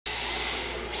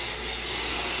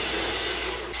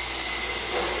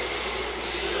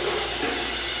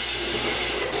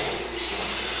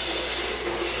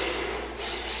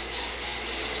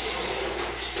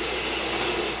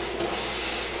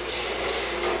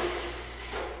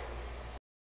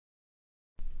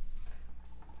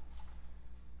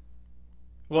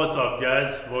What's up,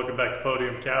 guys? Welcome back to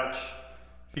Podium Couch.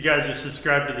 If you guys are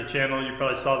subscribed to the channel, you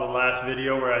probably saw the last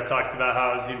video where I talked about how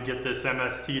I was going to get this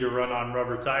MST to run on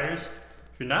rubber tires.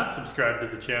 If you're not subscribed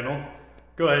to the channel,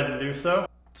 go ahead and do so.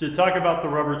 To talk about the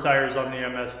rubber tires on the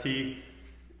MST,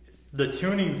 the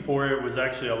tuning for it was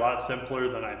actually a lot simpler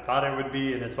than I thought it would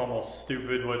be, and it's almost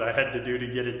stupid what I had to do to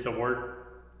get it to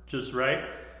work just right.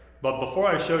 But before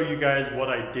I show you guys what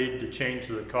I did to change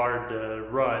the car to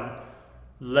run,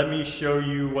 let me show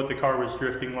you what the car was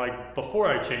drifting like before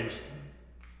I changed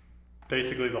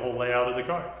basically the whole layout of the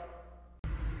car.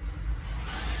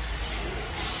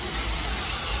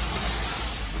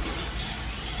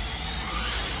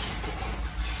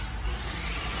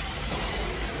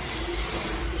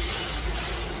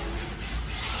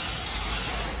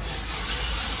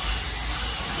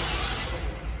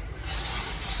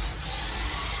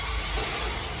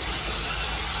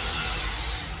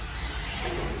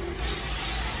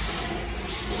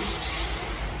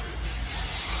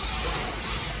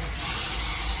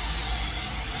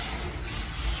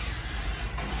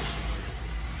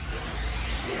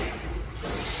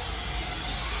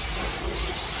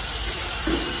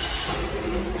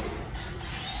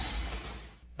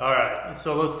 Alright,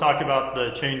 so let's talk about the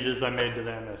changes I made to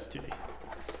the MST.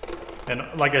 And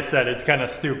like I said, it's kind of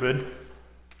stupid.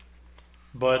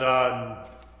 But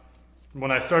when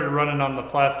I started running on the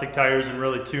plastic tires and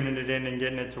really tuning it in and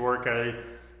getting it to work, I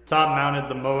top mounted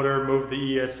the motor, moved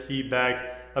the ESC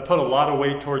back. I put a lot of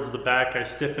weight towards the back. I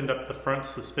stiffened up the front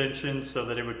suspension so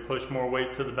that it would push more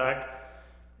weight to the back.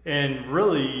 And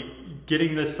really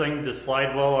getting this thing to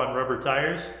slide well on rubber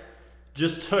tires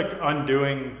just took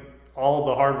undoing all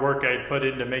the hard work I had put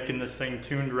into making this thing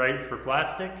tuned right for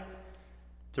plastic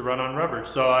to run on rubber.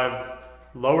 So I've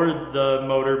lowered the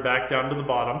motor back down to the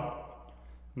bottom,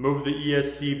 moved the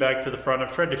ESC back to the front.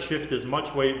 I've tried to shift as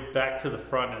much weight back to the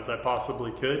front as I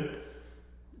possibly could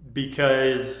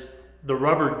because the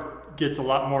rubber gets a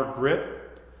lot more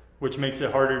grip, which makes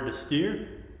it harder to steer.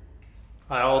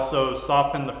 I also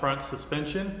softened the front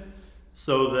suspension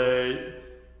so that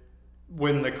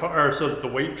when the car, so that the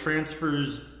weight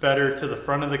transfers better to the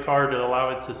front of the car to allow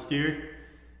it to steer.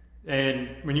 And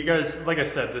when you guys, like I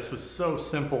said, this was so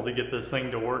simple to get this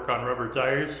thing to work on rubber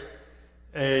tires.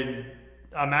 And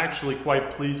I'm actually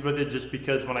quite pleased with it just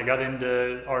because when I got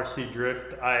into RC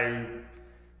drift, I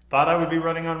thought I would be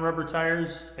running on rubber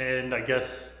tires. And I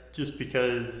guess just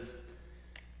because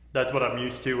that's what I'm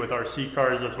used to with RC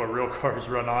cars, that's what real cars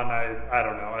run on. I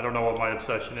don't know. I don't know what my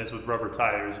obsession is with rubber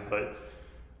tires, but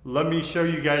let me show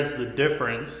you guys the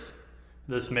difference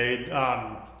this made.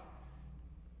 I'm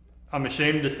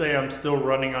ashamed to say I'm still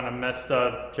running on a messed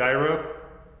up gyro.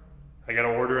 I gotta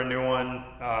order a new one.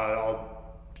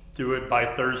 I'll do it by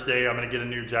Thursday. I'm gonna get a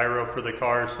new gyro for the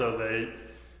car so that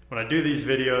when I do these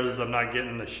videos, I'm not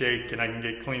getting the shake and I can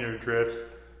get cleaner drifts.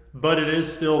 But it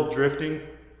is still drifting.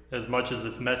 As much as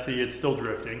it's messy, it's still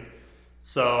drifting.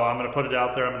 So I'm gonna put it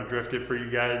out there. I'm gonna drift it for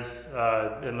you guys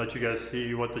and let you guys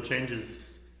see what the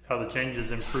changes, how the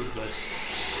changes improve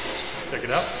this. Check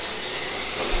it out.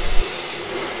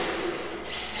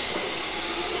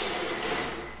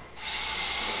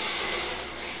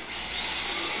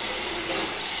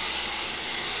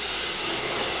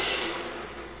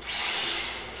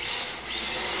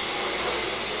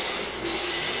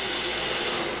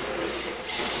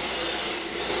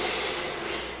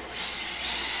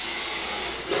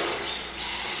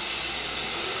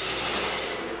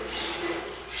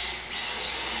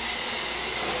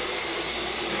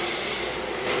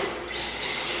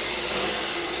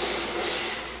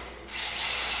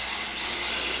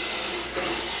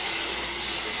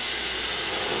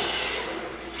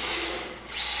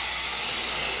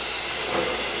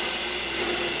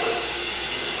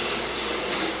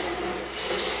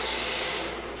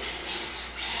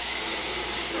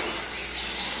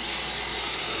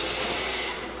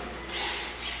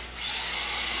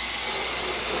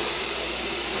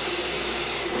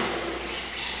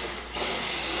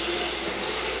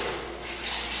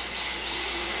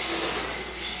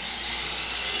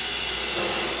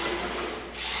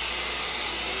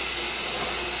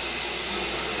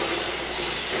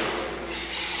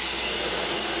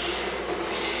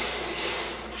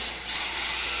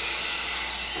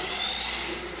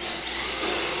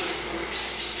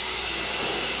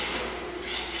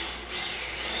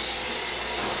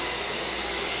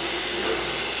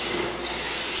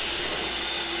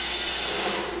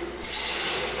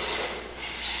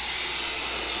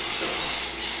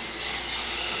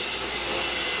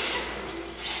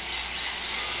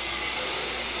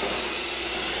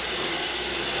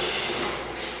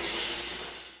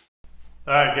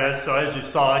 Alright guys, so as you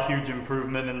saw, a huge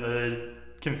improvement in the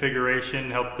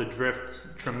configuration helped the drifts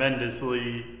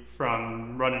tremendously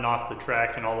from running off the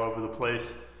track and all over the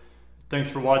place. Thanks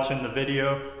for watching the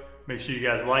video. Make sure you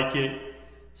guys like it,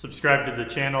 subscribe to the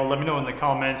channel. Let me know in the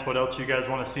comments what else you guys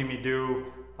want to see me do.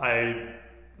 I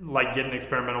like getting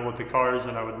experimental with the cars,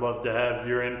 and I would love to have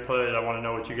your input. I want to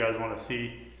know what you guys want to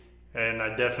see, and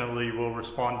I definitely will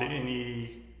respond to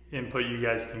any input you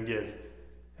guys can give.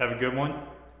 Have a good one.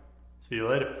 See you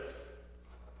later.